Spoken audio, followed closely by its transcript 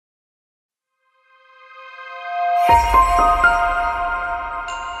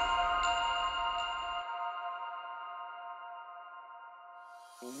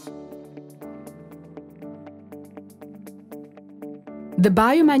The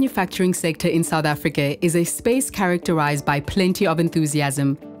biomanufacturing sector in South Africa is a space characterized by plenty of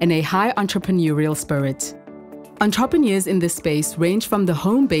enthusiasm and a high entrepreneurial spirit. Entrepreneurs in this space range from the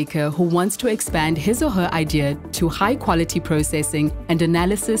home baker who wants to expand his or her idea to high-quality processing and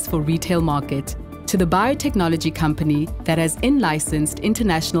analysis for retail market, to the biotechnology company that has in-licensed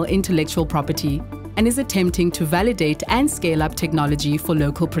international intellectual property and is attempting to validate and scale up technology for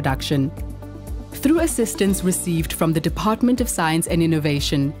local production. Through assistance received from the Department of Science and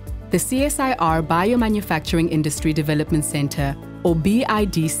Innovation, the CSIR Biomanufacturing Industry Development Center, or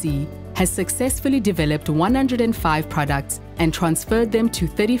BIDC, has successfully developed 105 products and transferred them to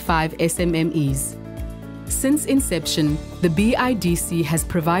 35 SMMEs. Since inception, the BIDC has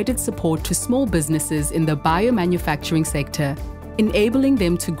provided support to small businesses in the biomanufacturing sector, enabling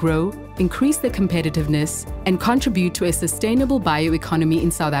them to grow, increase their competitiveness, and contribute to a sustainable bioeconomy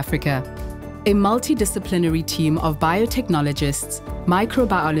in South Africa. A multidisciplinary team of biotechnologists,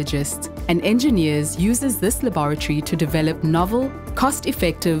 microbiologists, and engineers uses this laboratory to develop novel,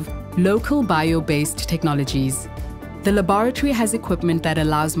 cost-effective, local bio-based technologies. The laboratory has equipment that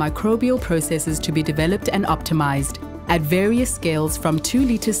allows microbial processes to be developed and optimized at various scales from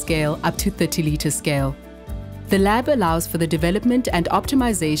 2-liter scale up to 30-liter scale. The lab allows for the development and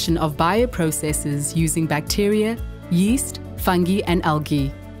optimization of bioprocesses using bacteria, yeast, fungi, and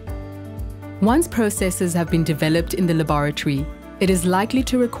algae. Once processes have been developed in the laboratory, it is likely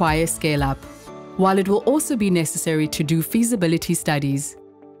to require scale-up, while it will also be necessary to do feasibility studies.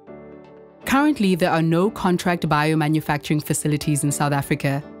 Currently, there are no contract biomanufacturing facilities in South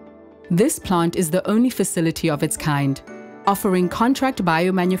Africa. This plant is the only facility of its kind, offering contract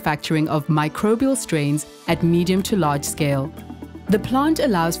biomanufacturing of microbial strains at medium to large scale. The plant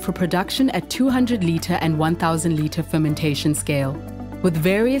allows for production at 200-liter and 1,000-liter fermentation scale, with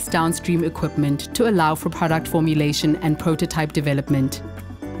various downstream equipment to allow for product formulation and prototype development.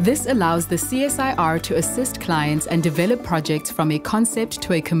 This allows the CSIR to assist clients and develop projects from a concept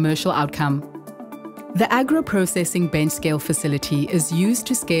to a commercial outcome. The agro-processing bench scale facility is used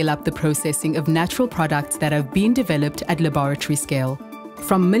to scale up the processing of natural products that have been developed at laboratory scale,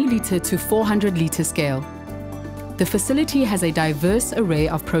 from milliliter to 400-liter scale. The facility has a diverse array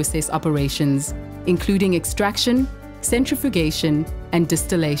of process operations, including extraction, centrifugation, and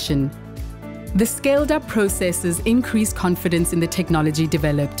distillation. The scaled-up processes increase confidence in the technology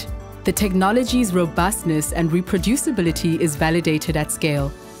developed. The technology's robustness and reproducibility is validated at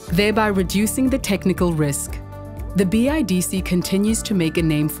scale, thereby reducing the technical risk. The BIDC continues to make a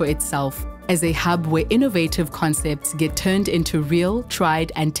name for itself as a hub where innovative concepts get turned into real,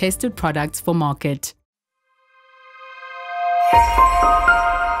 tried, and tested products for market.